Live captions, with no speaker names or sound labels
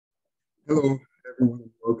Hello,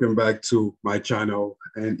 everyone. Welcome back to my channel.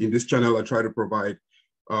 And in this channel, I try to provide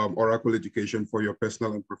Oracle education for your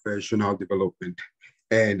personal and professional development.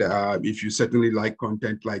 And if you certainly like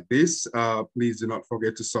content like this, please do not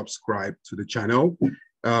forget to subscribe to the channel,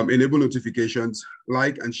 enable notifications,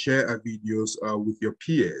 like and share our videos with your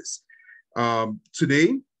peers.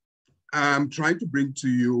 Today, I'm trying to bring to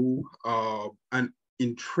you an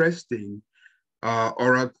interesting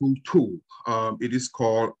Oracle tool. It is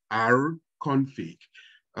called rconfig,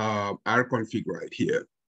 rconfig right here.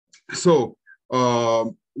 So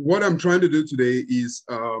what I'm trying to do today is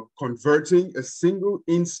converting a single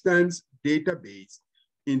instance database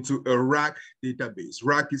into a RAC database.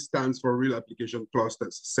 RAC stands for Real Application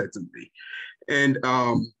Clusters, certainly. And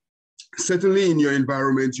certainly in your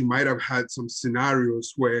environment, you might have had some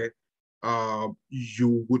scenarios where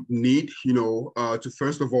you would need, to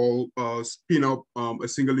first of all spin up a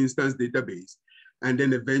single instance database, and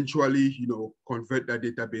then eventually, convert that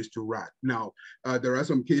database to RAC. Now, there are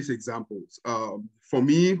some case examples. For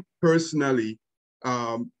me personally,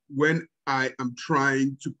 when I am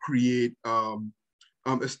trying to create a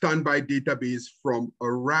standby database from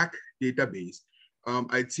a RAC database,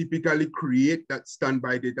 I typically create that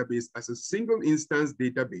standby database as a single instance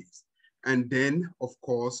database. And then, of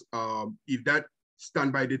course, if that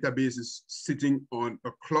standby database is sitting on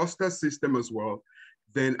a cluster system as well,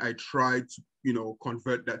 then I try to,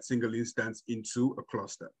 convert that single instance into a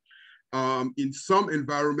cluster. In some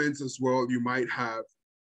environments as well, you might have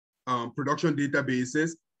production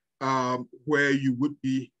databases where you would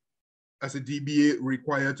be, as a DBA,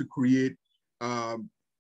 required to create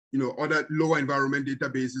other lower environment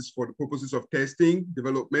databases for the purposes of testing,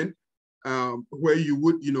 development, where you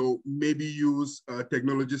would, maybe use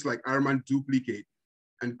technologies like RMAN duplicate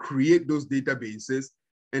and create those databases.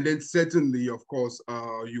 And then certainly, of course,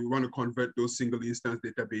 you want to convert those single instance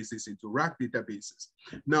databases into RAC databases.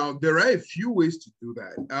 Now, there are a few ways to do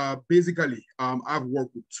that. Basically, I've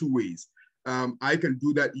worked with two ways. I can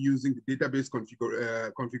do that using the database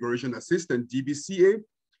configuration assistant, DBCA,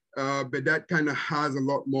 but that kind of has a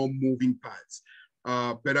lot more moving parts.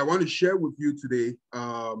 But I want to share with you today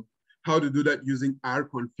how to do that using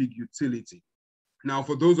rconfig utility. Now,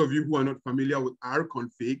 for those of you who are not familiar with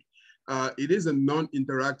rconfig, it is a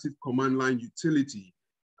non-interactive command line utility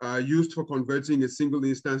used for converting a single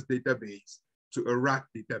instance database to a RAC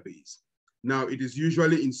database. Now, it is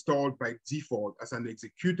usually installed by default as an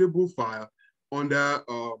executable file under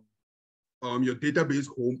your database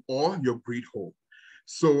home or your breed home.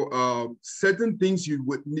 So certain things you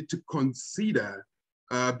would need to consider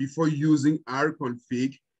before using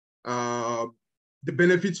rconfig. The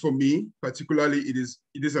benefits for me, particularly, it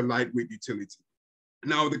is a lightweight utility.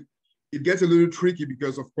 Now, it gets a little tricky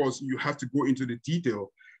because, of course, you have to go into the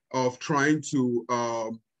detail of trying to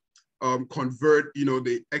convert,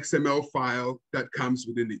 the XML file that comes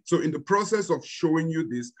within it. So in the process of showing you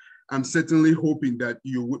this, I'm certainly hoping that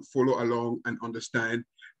you would follow along and understand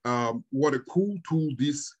what a cool tool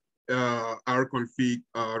this rconfig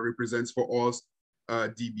represents for us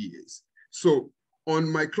DBAs. So on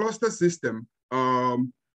my cluster system,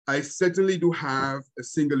 I certainly do have a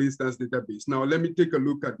single instance database. Now, let me take a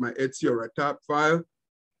look at my etc or a tab file.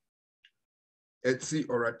 Etc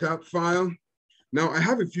or a tab file. Now, I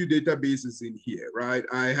have a few databases in here, right?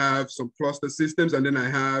 I have some cluster systems, and then I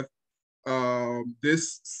have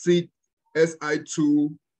this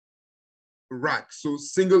SI2 RAC, so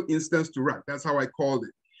single instance to RAC. That's how I called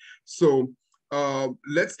it. So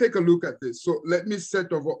let's take a look at this. So let me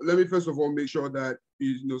first of all make sure that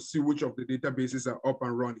see which of the databases are up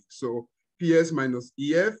and running. So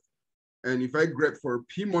PS-EF, and if I grep for a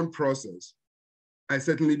PMON process, I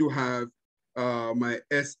certainly do have my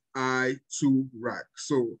SI2 RAC.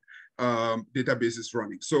 So database is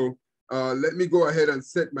running. So let me go ahead and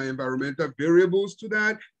set my environmental variables to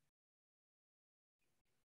that.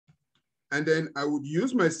 And then I would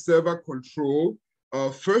use my server control,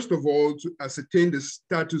 first of all, to ascertain the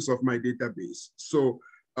status of my database. So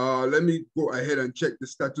let me go ahead and check the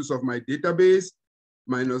status of my database,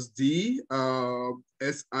 -D,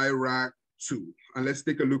 SIRAC2. And let's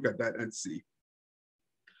take a look at that and see.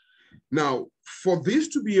 Now, for this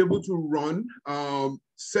to be able to run,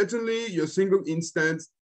 certainly your single instance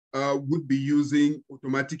would be using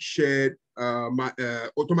automatic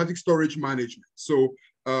storage management. So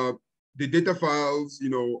the data files,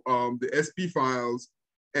 the SP files,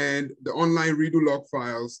 and the online redo log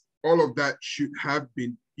files, all of that should have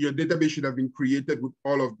been, your database should have been created with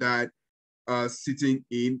all of that sitting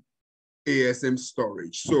in ASM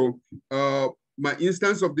storage. So my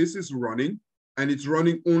instance of this is running, and it's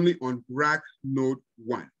running only on RAC node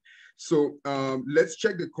 1. So let's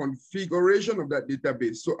check the configuration of that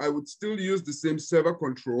database. So I would still use the same server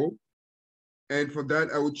control. And for that,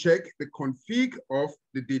 I would check the config of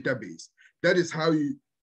the database. That is how you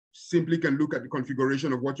simply can look at the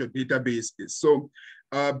configuration of what your database is. So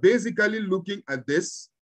basically looking at this,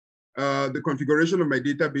 the configuration of my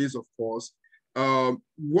database, of course,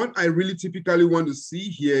 what I really typically want to see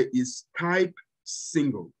here is type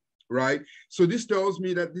single, right? So this tells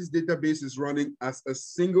me that this database is running as a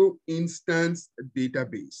single instance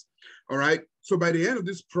database, all right? So by the end of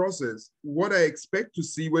this process, what I expect to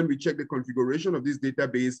see when we check the configuration of this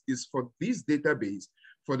database is for this database,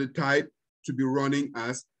 for the type to be running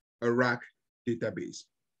as a RAC database.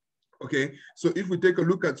 Okay, so if we take a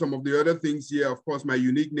look at some of the other things here, of course, my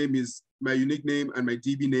unique name and my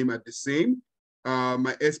DB name are the same.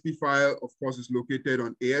 My SP file, of course, is located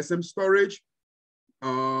on ASM storage.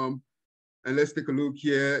 And let's take a look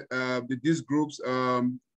here. The disk groups,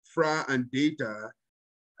 FRA and data,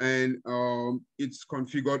 and it's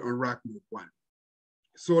configured on RAC mode 1.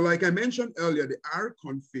 So like I mentioned earlier, the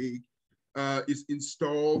rconfig is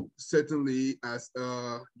installed certainly as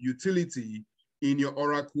a utility in your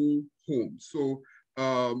Oracle home. So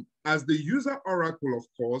as the user Oracle, of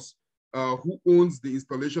course, who owns the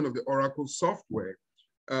installation of the Oracle software,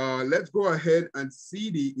 let's go ahead and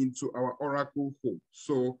CD into our Oracle home.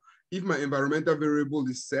 So if my environmental variable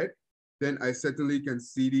is set, then I certainly can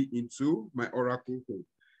CD into my Oracle home.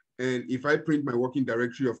 And if I print my working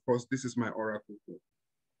directory, of course, this is my Oracle home.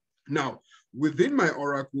 Now, within my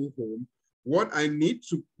Oracle home, where I need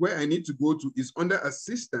to go to is under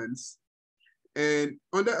assistance. And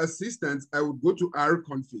under assistance, I would go to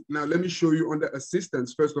rconfig. Now, let me show you under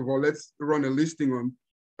assistance. First of all, let's run a listing on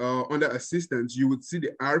under assistance. You would see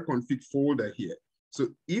the rconfig folder here.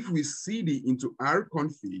 So if we cd into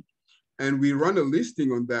rconfig and we run a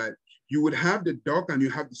listing on that, you would have the doc and you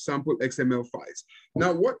have the sample XML files.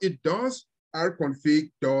 Now, what it does,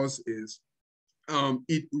 rconfig does is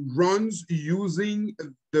it runs using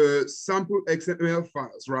the sample XML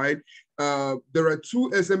files, right? There are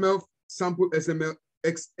two sample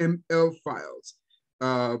XML files.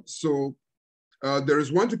 There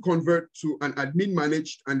is one to convert to an admin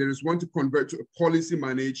managed, and there is one to convert to a policy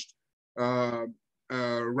managed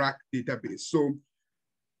RAC database. So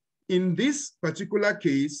in this particular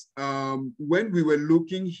case, when we were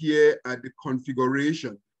looking here at the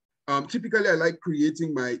configuration, typically I like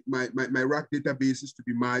creating my RAC databases to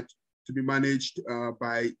be managed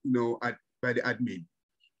by by the admin.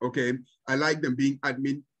 Okay, I like them being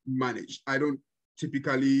admin managed. I don't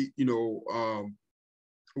typically,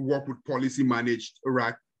 work with policy managed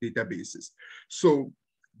RAC databases. So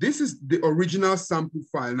this is the original sample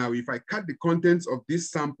file. Now, if I cut the contents of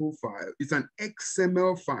this sample file, it's an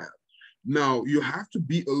XML file. Now, you have to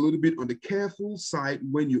be a little bit on the careful side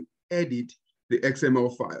when you edit the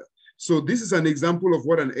XML file. So this is an example of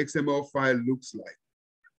what an XML file looks like.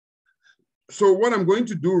 So what I'm going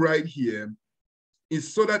to do right here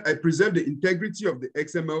is, so that I preserve the integrity of the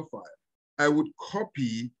XML file, I would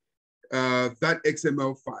copy that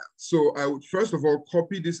XML file. So I would first of all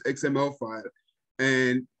copy this XML file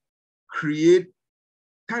and create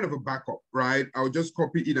kind of a backup, right? I would just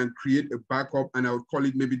copy it and create a backup, and I would call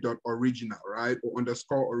it maybe .original, right? Or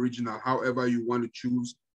 _original, however you want to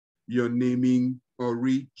choose your naming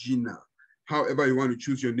original, however you want to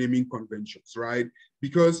choose your naming conventions, right?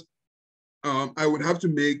 Because I would have to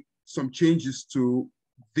make some changes to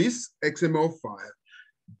this XML file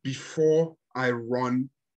before I run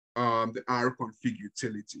the rconfig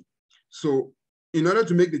utility. So in order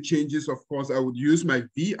to make the changes, of course, I would use my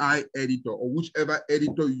VI editor or whichever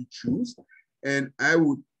editor you choose, and I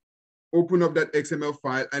would open up that XML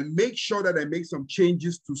file and make sure that I make some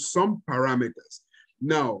changes to some parameters.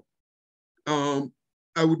 Now,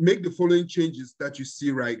 I would make the following changes that you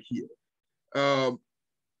see right here. On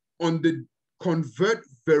the convert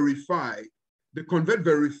verify,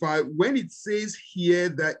 when it says here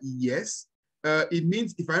that yes, it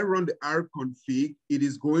means if I run the rconfig, it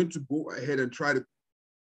is going to go ahead and try to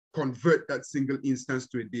convert that single instance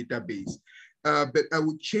to a database. But I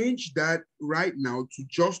would change that right now to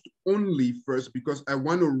just only first, because I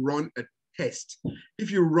want to run a test.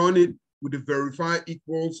 If you run it with the verify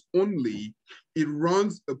equals only, it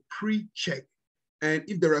runs a pre-check. And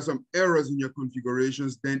if there are some errors in your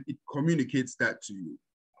configurations, then it communicates that to you.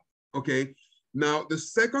 Okay. Now, the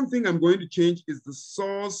second thing I'm going to change is the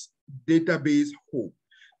source database home.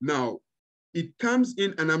 Now, it comes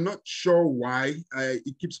in, and I'm not sure why.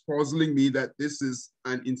 It keeps puzzling me that this is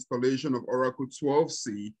an installation of Oracle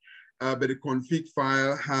 12c, but the config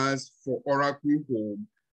file has for Oracle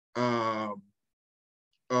Home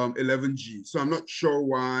 11G. So I'm not sure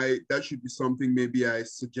why. That should be something maybe I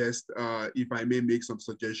suggest, if I may make some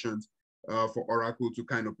suggestions for Oracle to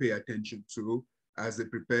kind of pay attention to as they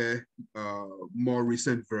prepare more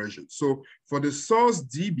recent versions. So for the source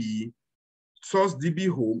DB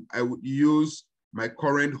home, I would use my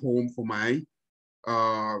current home for my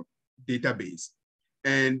database.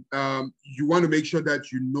 And you want to make sure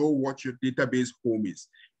that you know what your database home is.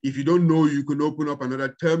 If you don't know, you can open up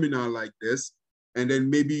another terminal like this, and then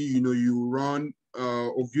maybe you run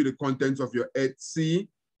or view the contents of your etc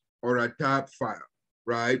or a tab file,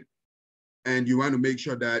 right? And you want to make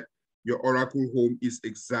sure that your Oracle home is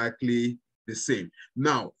exactly the same.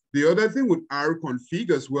 Now, the other thing with rconfig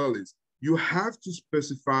as well is you have to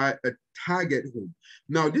specify a target home.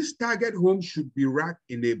 Now, this target home should be RAC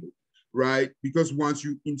enabled, right? Because once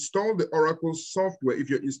you install the Oracle software, if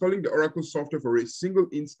you're installing the Oracle software for a single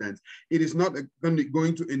instance, it is not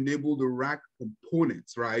going to enable the RAC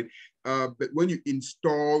components, right? But when you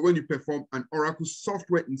perform an Oracle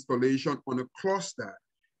software installation on a cluster,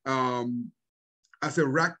 as a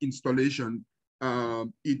RAC installation,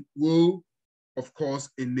 it will, of course,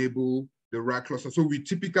 enable the RAC cluster. So we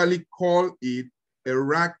typically call it a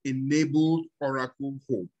RAC-enabled Oracle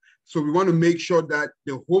home. So we want to make sure that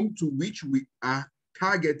the home to which we are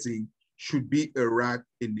targeting should be a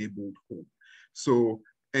RAC-enabled home. So,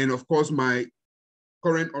 and of course, my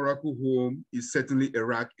current Oracle home is certainly a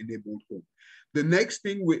RAC-enabled home. The next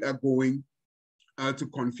thing we are going to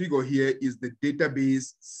configure here is the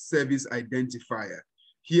database service identifier.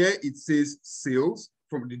 Here it says sales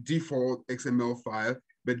from the default XML file,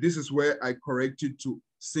 but this is where I corrected to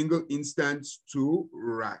single instance to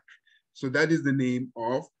RAC. So that is the name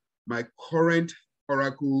of my current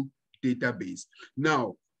Oracle database.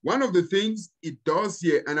 Now, one of the things it does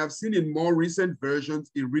here, and I've seen in more recent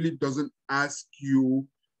versions, it really doesn't ask you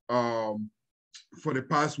for the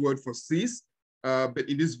password for sys, but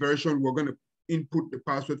in this version, we're going to input the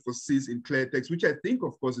password for sys in clear text, which I think,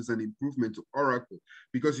 of course, is an improvement to Oracle,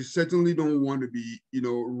 because you certainly don't want to be,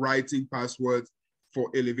 writing passwords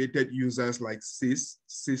for elevated users like sys,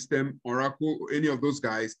 system, Oracle, or any of those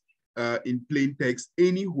guys in plain text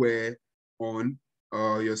anywhere on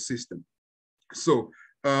your system. So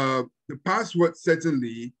the password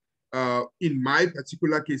certainly, in my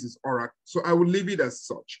particular case, is Oracle. So I will leave it as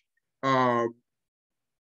such.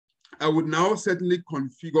 I would now certainly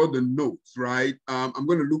configure the nodes, right? I'm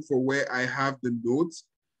going to look for where I have the nodes,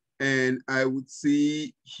 and I would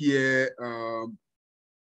see here,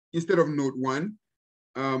 instead of node 1,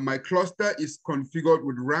 my cluster is configured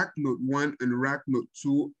with RAC node 1 and RAC node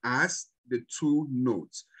 2 as the 2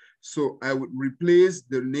 nodes. So I would replace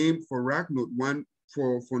the name for RAC node 1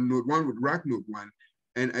 for node 1 with RAC node 1,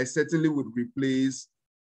 and I certainly would replace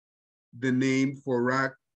the name for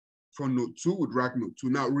RAC for node 2 with RAC node 2.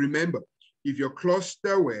 Now remember, if your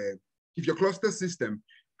cluster system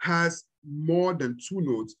has more than 2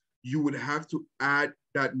 nodes, you would have to add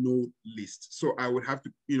that node list. So I would have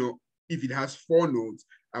to, if it has 4 nodes,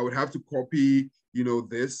 I would have to copy,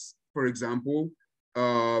 this, for example,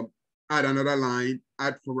 add another line,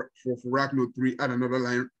 add for RAC node 3, add another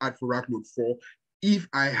line, add for RAC node 4, if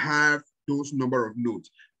I have those number of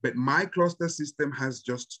nodes. But my cluster system has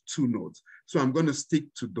just 2 nodes. So I'm going to stick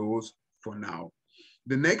to those for now.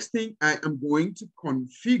 The next thing I am going to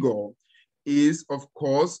configure is, of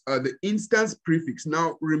course, the instance prefix.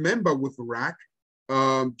 Now, remember with RAC,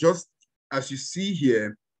 just as you see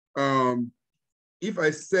here, if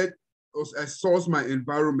I source my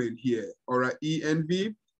environment here, or an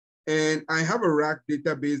env, and I have a RAC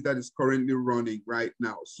database that is currently running right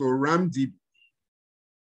now. So ramdb,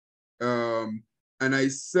 and I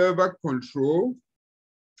server control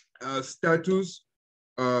status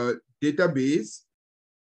database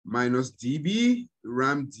minus db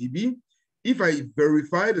ramdb. If I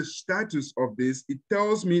verify the status of this, it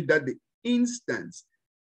tells me that the instance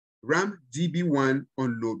ramdb1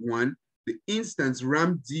 on node 1, the instance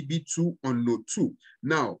ramdb2 on node 2.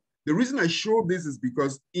 Now, the reason I show this is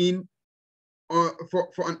because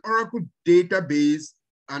for an Oracle database,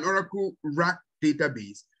 an Oracle RAC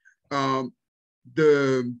database,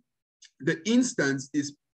 the instance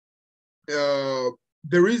is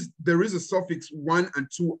there is a suffix 1 and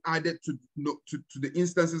 2 added to the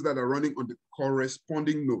instances that are running on the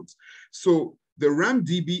corresponding nodes. So the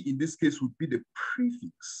ramdb in this case would be the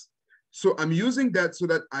prefix. So I'm using that so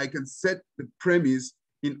that I can set the premise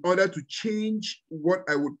in order to change what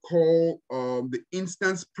I would call the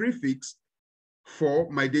instance prefix for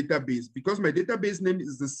my database. Because my database name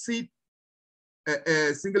is the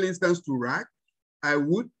single instance to RAC, I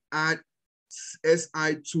would add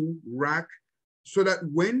SI2 RAC so that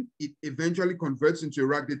when it eventually converts into a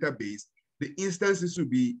RAC database, the instances will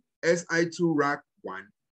be SI2 RAC 1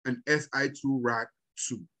 and SI2 RAC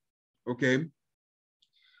 2, okay?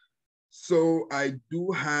 So I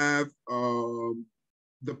do have,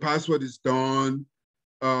 the password is done,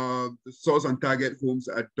 the source and target homes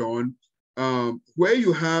are done. Where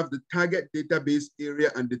you have the target database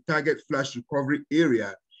area and the target flash recovery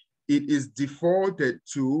area, it is defaulted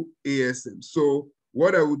to ASM. So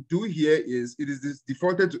what I would do here is it is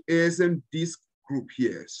defaulted to ASM disk group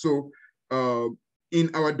here. So in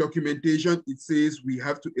our documentation, it says we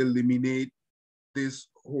have to eliminate this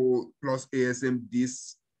whole plus ASM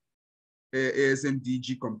disk, ASM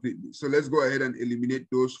DG completely. So let's go ahead and eliminate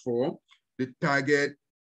those for the target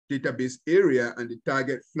database area and the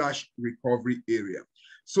target flash recovery area.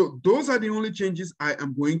 So those are the only changes I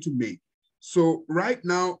am going to make. So right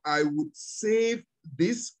now I would save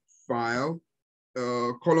this file,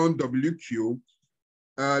 :WQ.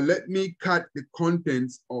 Let me cut the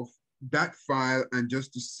contents of that file and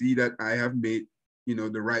just to see that I have made,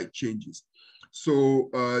 the right changes. So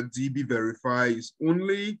DB verify is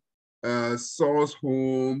only source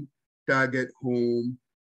home, target home,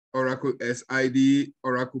 Oracle SID,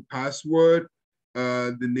 Oracle password,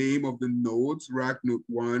 the name of the nodes, RAC node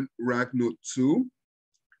 1, RAC node 2,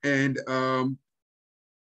 and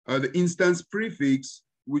the instance prefix,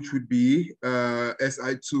 which would be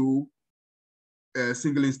SI2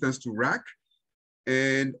 single instance to RAC.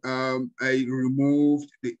 And I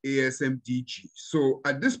removed the ASM DG. So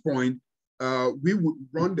at this point, we would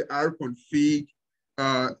run the rconfig.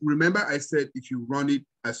 Remember I said if you run it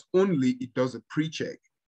as only, it does a pre-check.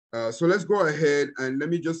 So let's go ahead and let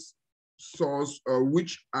me just source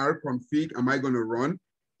which rconfig am I going to run.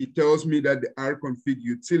 It tells me that the rconfig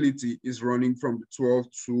utility is running from the 12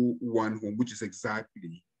 to 1 home, which is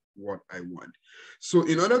exactly what I want. So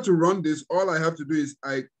in order to run this, all I have to do is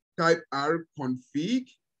I type rconfig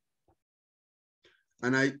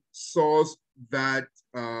and I source that,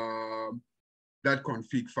 that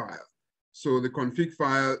config file. So the config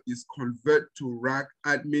file is convert to RAC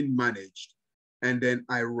admin managed, and then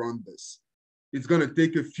I run this. It's going to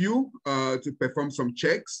take a few to perform some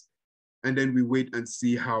checks, and then we wait and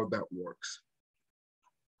see how that works.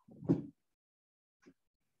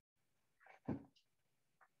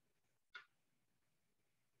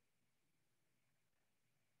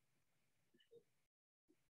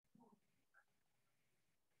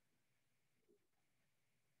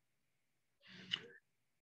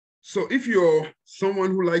 So if you're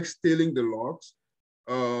someone who likes tailing the logs,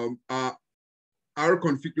 our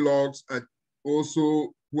config logs are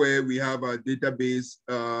also where we have our database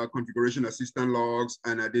configuration assistant logs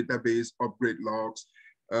and our database upgrade logs.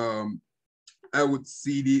 I would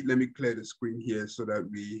CD, let me clear the screen here so that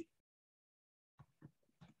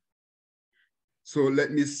so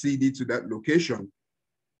let me CD to that location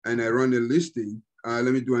and I run a listing.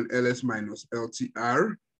 Let me do an ls minus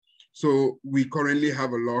LTR. So we currently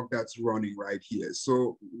have a log that's running right here.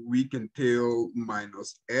 So we can tail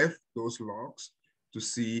 -F those logs to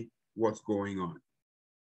see what's going on.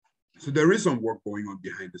 So there is some work going on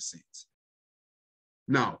behind the scenes.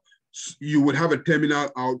 Now, you would have a terminal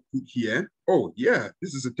output here. Oh yeah,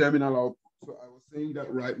 this is a terminal output. So I was saying that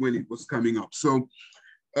right when it was coming up. So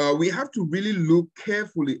we have to really look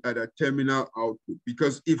carefully at a terminal output,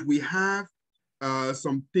 because if we have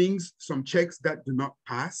some things, some checks that do not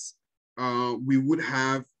pass, we would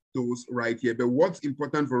have those right here. But what's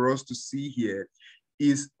important for us to see here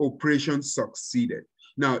is operation succeeded.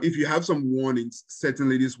 Now, if you have some warnings,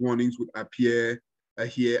 certainly these warnings would appear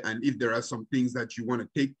here. And if there are some things that you want to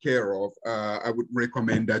take care of, I would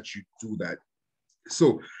recommend that you do that.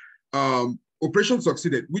 So operation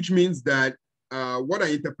succeeded, which means that what I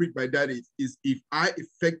interpret by that is if I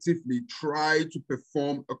effectively try to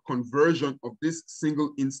perform a conversion of this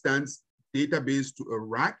single instance database to a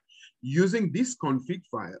RAC using this config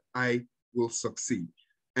file, I will succeed.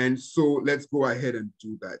 And so let's go ahead and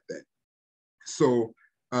do that then. So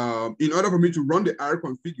in order for me to run the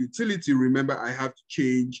rconfig utility, remember I have to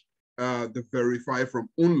change the verify from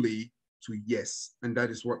only to yes. And that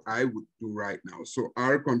is what I would do right now. So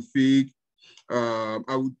rconfig,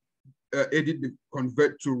 I would edit the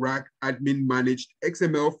convert to RAC admin managed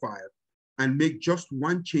XML file and make just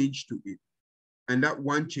one change to it. And that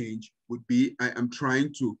one change would be, I am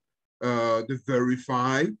trying to, the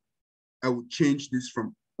verify, I would change this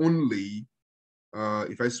from only,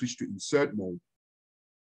 if I switch to insert mode,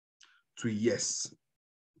 to yes.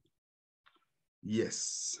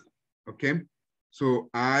 Yes, okay? So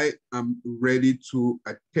I am ready to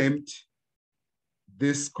attempt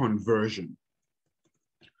this conversion.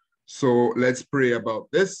 So let's pray about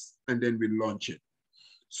this and then we launch it.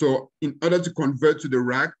 So in order to convert to the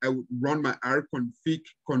RAC, I would run my rconfig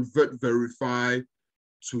convert verify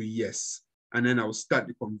to yes, and then I'll start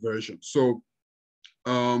the conversion. So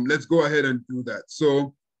let's go ahead and do that.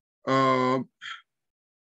 So I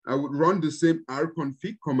would run the same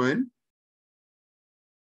rconfig command,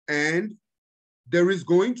 and there is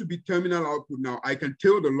going to be terminal output. Now I can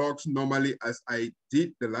tail the logs normally as I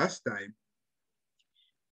did the last time.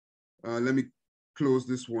 Let me close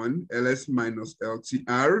this one, ls minus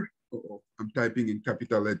LTR. Oh, I'm typing in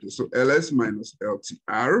capital letters. So ls minus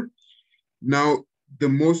LTR. Now, the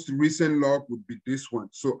most recent log would be this one.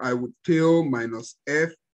 So I would tail minus f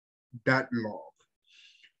that log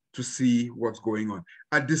to see what's going on.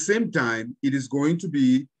 At the same time, it is going to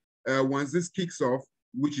be, once this kicks off,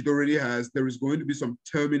 which it already has, there is going to be some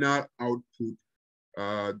terminal output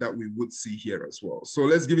that we would see here as well. So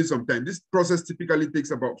let's give it some time. This process typically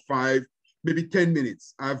takes about 5, maybe 10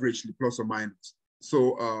 minutes, averagely, plus or minus.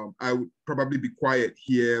 So I would probably be quiet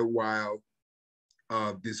here while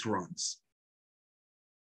this runs.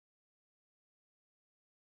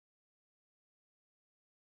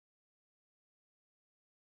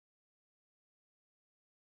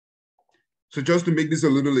 So just to make this a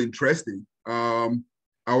little interesting, I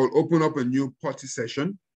will open up a new party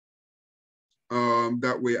session.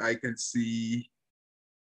 That way I can see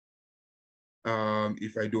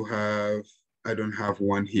if I do have, I don't have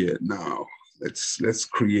one here now. Let's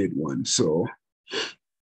create one. So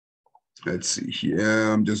let's see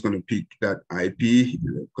here. I'm just going to pick that IP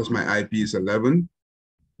because my IP is 11.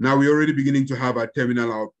 Now we're already beginning to have our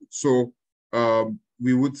terminal output. So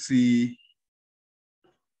we would see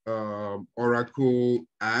Oracle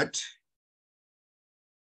at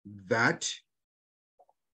that.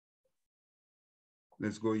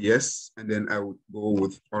 Let's go yes, and then I would go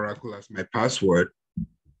with Oracle as my password.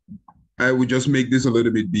 I would just make this a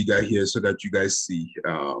little bit bigger here so that you guys see.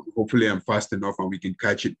 Hopefully I'm fast enough and we can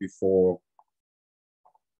catch it before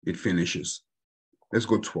it finishes. Let's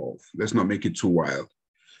go 12. Let's not make it too wild.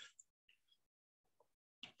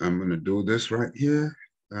 I'm gonna do this right here.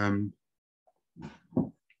 And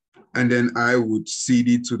then I would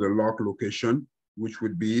CD to the lock location, which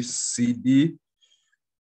would be CD.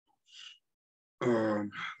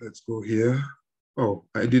 Let's go here. Oh,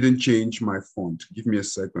 I didn't change my font. Give me a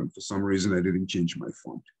second. For some reason, I didn't change my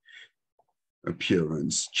font.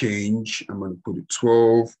 Appearance, change. I'm going to put it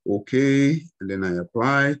 12. Okay. And then I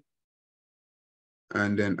apply.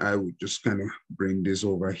 And then I would just kind of bring this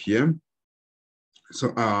over here.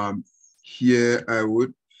 So here I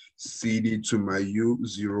would CD to my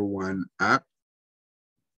U01 app,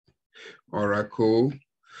 Oracle,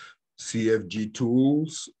 CFG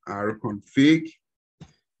tools, rconfig,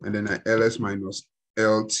 and then I ls minus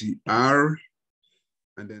LTR.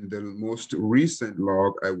 And then the most recent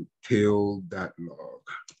log, I would tail that log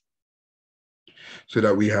so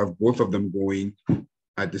that we have both of them going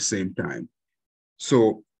at the same time.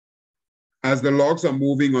 So as the logs are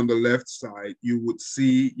moving on the left side, you would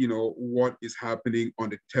see, what is happening on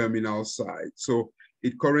the terminal side. So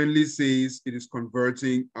it currently says it is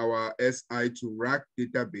converting our SI to RAC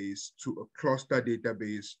database to a cluster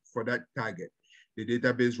database for that target. The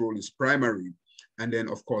database role is primary. And then,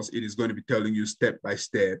 of course, it is going to be telling you step by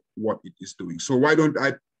step what it is doing. So why don't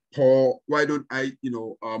I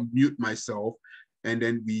mute myself and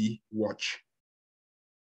then we watch.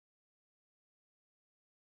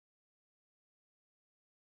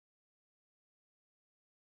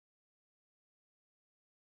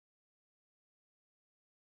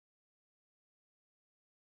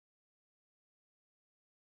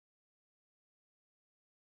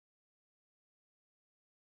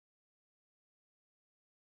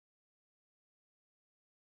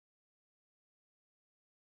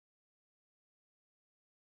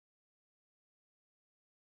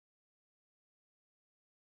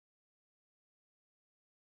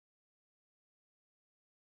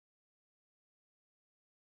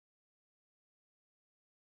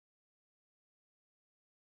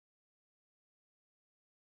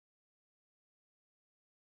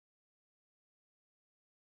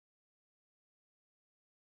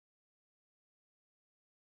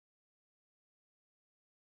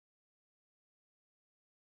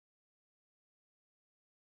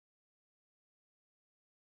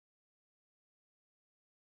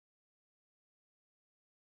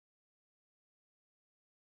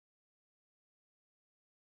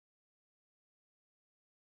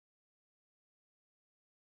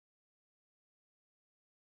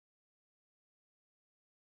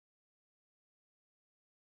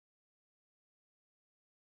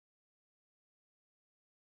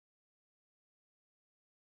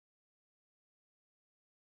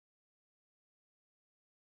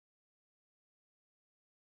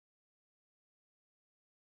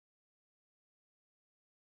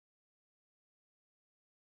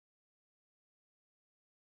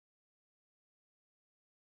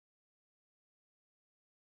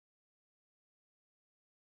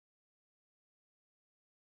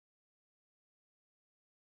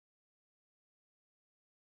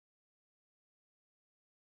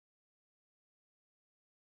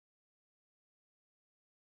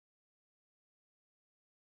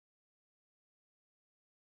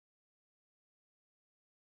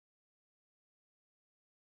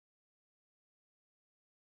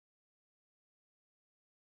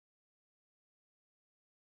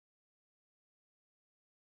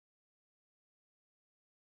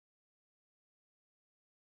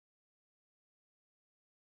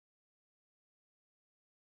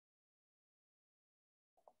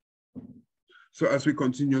 So as we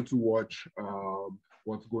continue to watch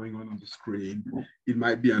what's going on the screen, it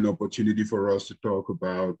might be an opportunity for us to talk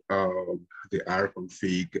about the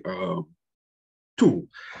rconfig tool.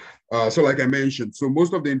 So like I mentioned, so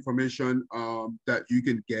most of the information that you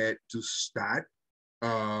can get to start,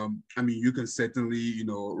 I mean, you can certainly,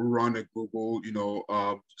 run a Google,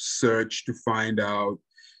 search to find out,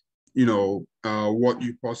 what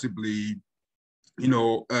you possibly,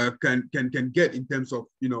 can get in terms of,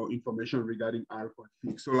 information regarding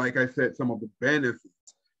rconfig. So like I said, some of the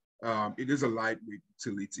benefits, it is a lightweight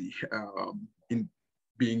utility in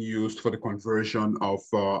being used for the conversion of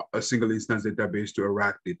a single instance database to a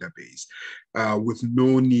RAC database with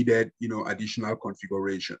no needed, additional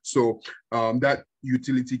configuration. So that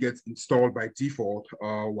utility gets installed by default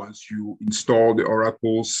once you install the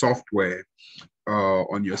Oracle software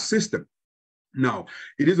on your system. Now,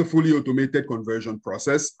 it is a fully automated conversion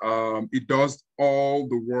process. It does all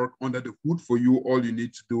the work under the hood for you. All you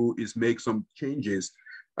need to do is make some changes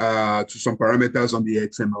to some parameters on the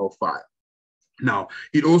XML file. Now,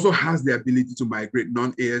 it also has the ability to migrate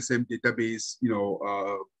non-ASM database,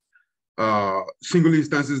 single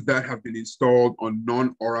instances that have been installed on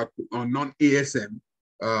non-Oracle, on non-ASM.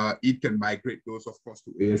 It can migrate those, of course,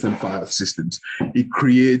 to ASM file systems. It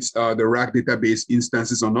creates the RAC database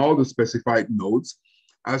instances on all the specified nodes,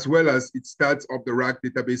 as well as it starts up the RAC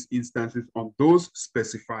database instances on those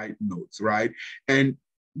specified nodes, right? And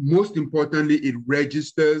most importantly, it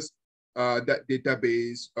registers that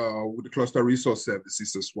database with the cluster resource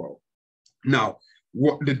services as well. Now,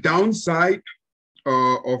 what the downside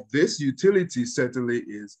of this utility certainly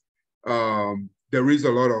is there is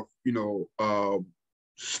a lot of,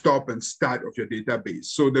 stop and start of your database.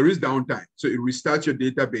 So there is downtime. So it restarts your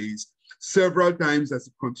database several times as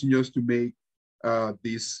it continues to make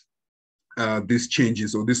these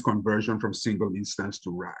changes or this conversion from single instance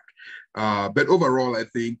to RAC. But overall, I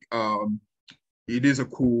think it is a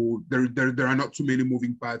cool, there are not too many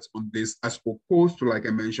moving parts on this as opposed to, like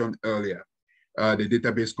I mentioned earlier, the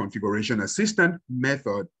database configuration assistant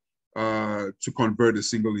method to convert a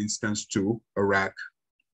single instance to a RAC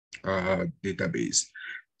database.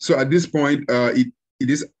 So at this point,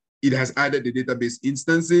 it has added the database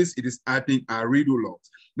instances. It is adding our redo logs.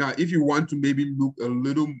 Now, if you want to maybe look a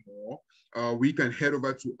little more, we can head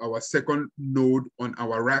over to our second node on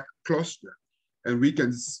our RAC cluster, and we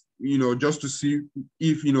can, just to see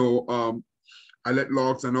if, alert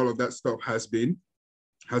logs and all of that stuff has been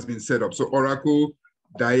set up. So Oracle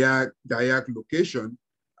diag location,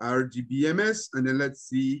 RDBMS, and then let's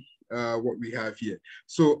see what we have here.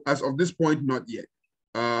 So as of this point, not yet,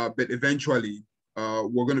 but eventually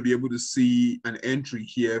we're going to be able to see an entry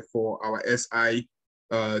here for our SI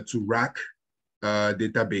to RAC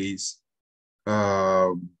database,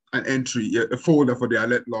 an entry, a folder for the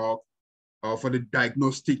alert log, for the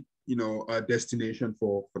diagnostic, destination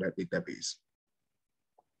for that database.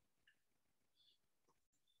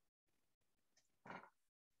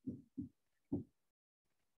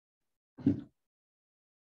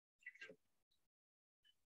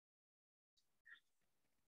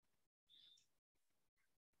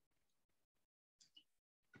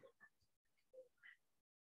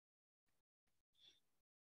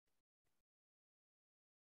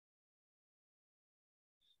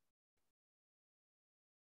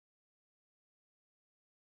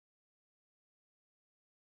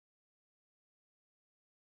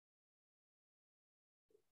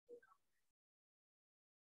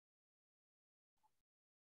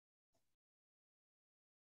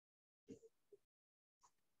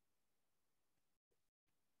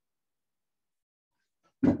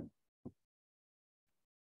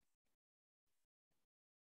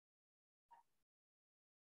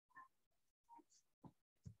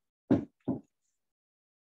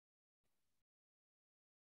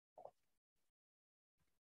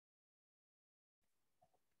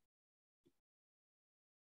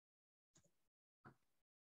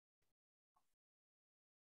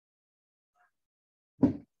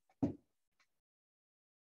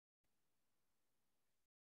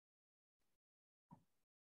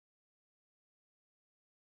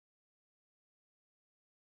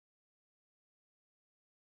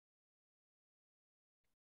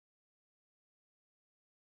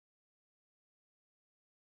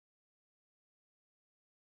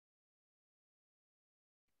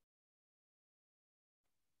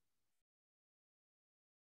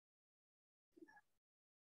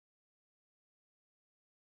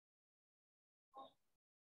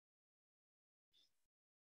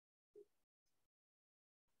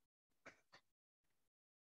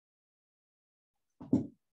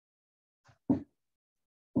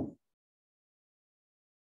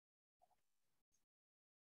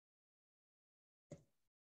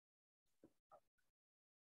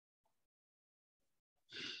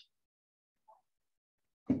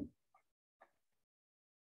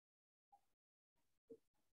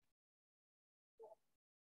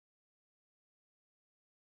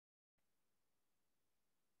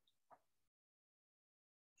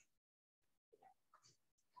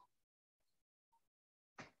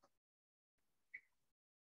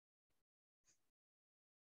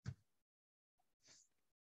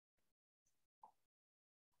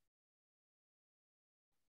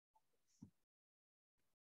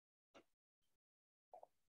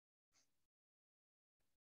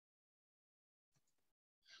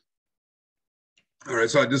 All right,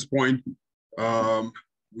 so at this point,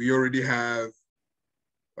 we already have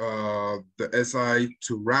the SI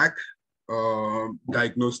to RAC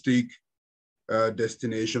diagnostic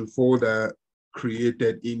destination folder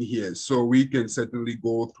created in here. So we can certainly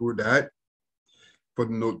go through that. For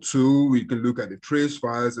the node 2, we can look at the trace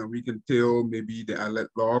files and we can tell maybe the alert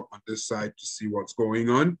log on this side to see what's going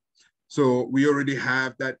on. So we already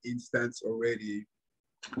have that instance already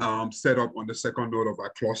set up on the second node of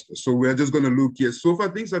our cluster. So we're just going to look here. So far,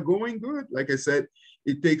 things are going good. Like I said,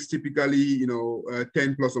 it takes typically,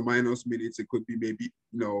 10 plus or minus minutes. It could be maybe,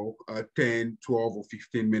 10, 12, or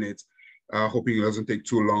 15 minutes. Hoping it doesn't take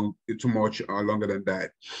too much longer than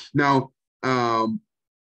that. Now, and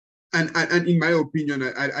in my opinion,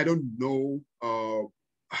 I don't know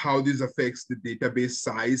how this affects the database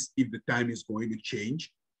size if the time is going to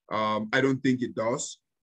change. I don't think it does,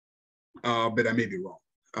 but I may be wrong.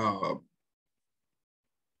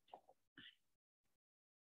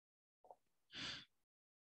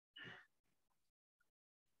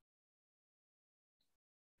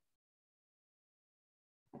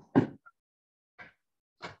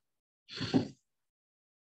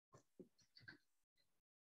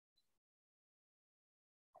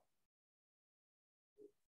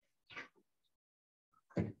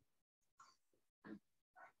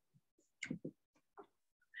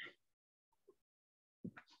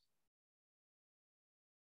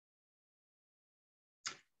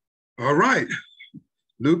 All right,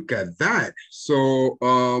 look at that. So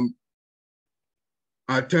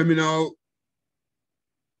our terminal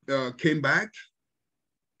came back,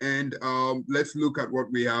 and let's look at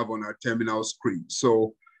what we have on our terminal screen.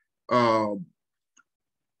 So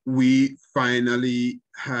we finally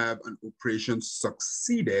have an operation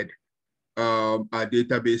succeeded. Our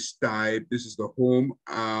database type, this is the home.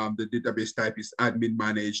 The database type is admin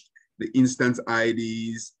managed. The instance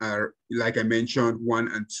IDs are, like I mentioned, 1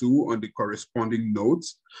 and 2 on the corresponding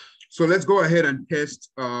nodes. So let's go ahead and test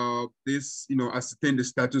this, ascertain the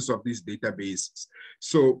status of these databases.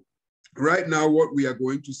 So right now, what we are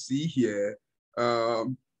going to see here,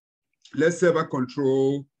 let's server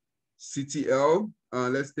control CTL.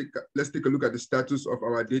 Let's take a look at the status of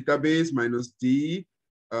our database -D.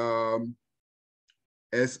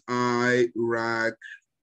 SI RAC,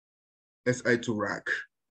 SI to RAC.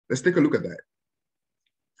 Let's take a look at that.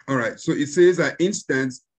 All right, so it says our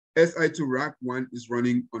instance SI to RAC 1 is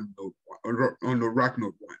running on node 1, on the RAC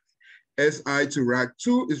node 1. SI to RAC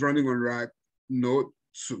 2 is running on RAC node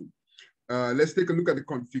 2. Let's take a look at the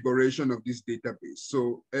configuration of this database.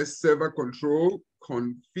 So S server control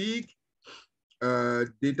config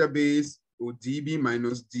database or DB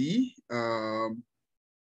 -D.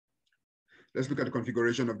 Let's look at the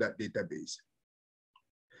configuration of that database.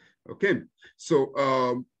 Okay, so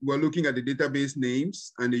we're looking at the database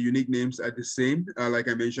names, and the unique names are the same, like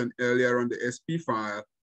I mentioned earlier on the SP file,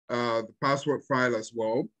 the password file as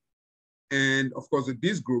well, and of course the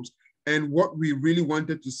disk groups. And what we really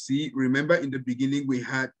wanted to see, remember in the beginning we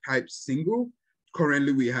had type single,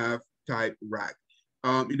 currently we have type RAC.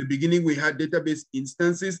 In the beginning we had database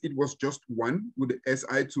instances, it was just one with the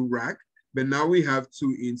SI to RAC, but now we have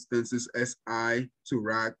 2 instances, SI to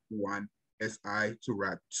RAC 1, SI to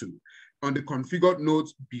RAC 2. On the configured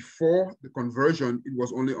nodes before the conversion, it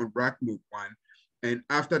was only on RAC node 1. And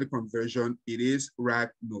after the conversion, it is RAC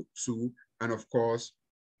node 2. And of course,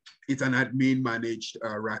 it's an admin managed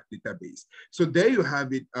RAC database. So there you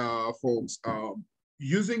have it, folks.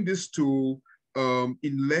 Using this tool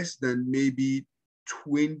in less than maybe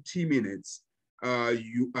 20 minutes,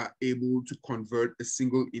 you are able to convert a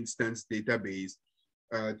single instance database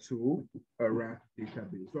to a RAC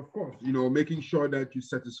database. Of course, making sure that you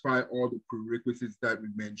satisfy all the prerequisites that we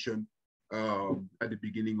mentioned at the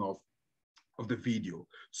beginning of the video.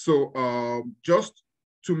 So just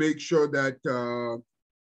to make sure that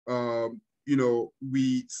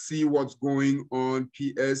we see what's going on,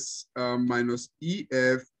 PS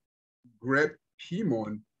 -EF grep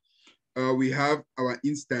pmon. We have our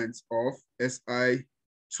instance of SI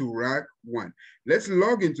to RAC 1. Let's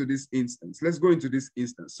log into this instance. Let's go into this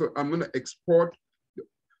instance. So I'm going to export.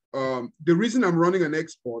 The reason I'm running an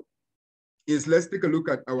export is, let's take a look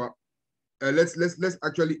at our, let's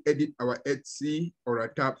actually edit our etc or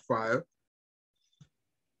a tab file.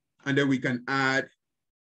 And then we can add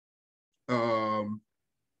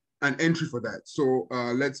an entry for that. So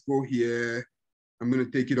let's go here. I'm going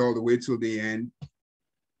to take it all the way till the end.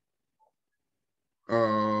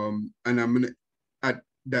 And I'm going to add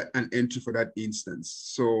an entry for that instance.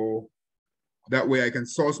 So that way I can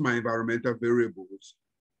source my environmental variables.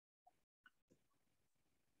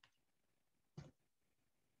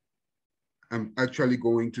 I'm actually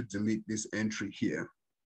going to delete this entry here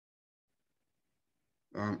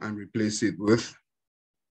and replace it with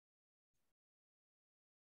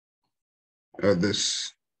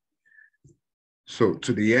this. So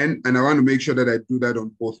to the end, and I want to make sure that I do that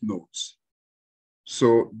on both nodes.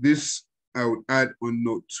 So this I would add on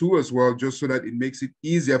node 2 as well, just so that it makes it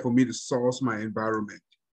easier for me to source my environment.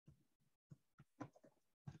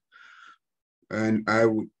 And I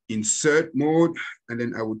would insert mode, and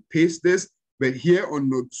then I would paste this. But here on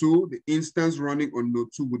node 2, the instance running on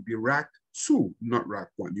node 2 would be RAC 2, not RAC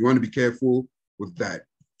 1. You want to be careful with that,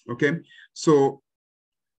 okay? So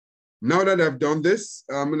now that I've done this,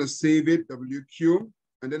 I'm going to save it, WQ,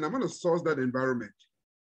 and then I'm going to source that environment.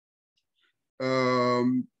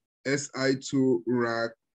 SI2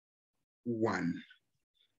 RAC 1.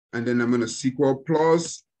 And then I'm going to SQL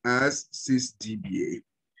plus as sysdba.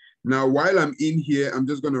 Now, while I'm in here, I'm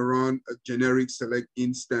just going to run a generic select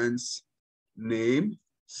instance name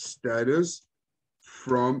status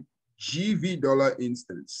from $GV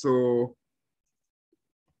instance. So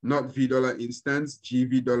not $V instance,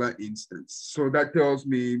 $GV instance. So that tells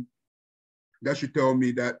me, that should tell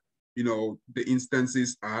me that, you know, the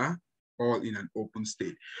instances are all in an open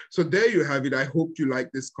state. So there you have it. I hope you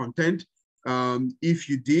like this content. If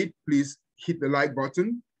you did, please hit the like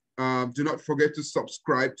button. Do not forget to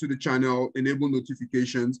subscribe to the channel, enable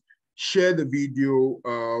notifications, share the video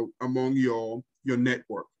among your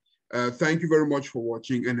network. Thank you very much for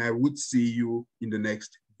watching, and I would see you in the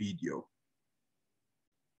next video.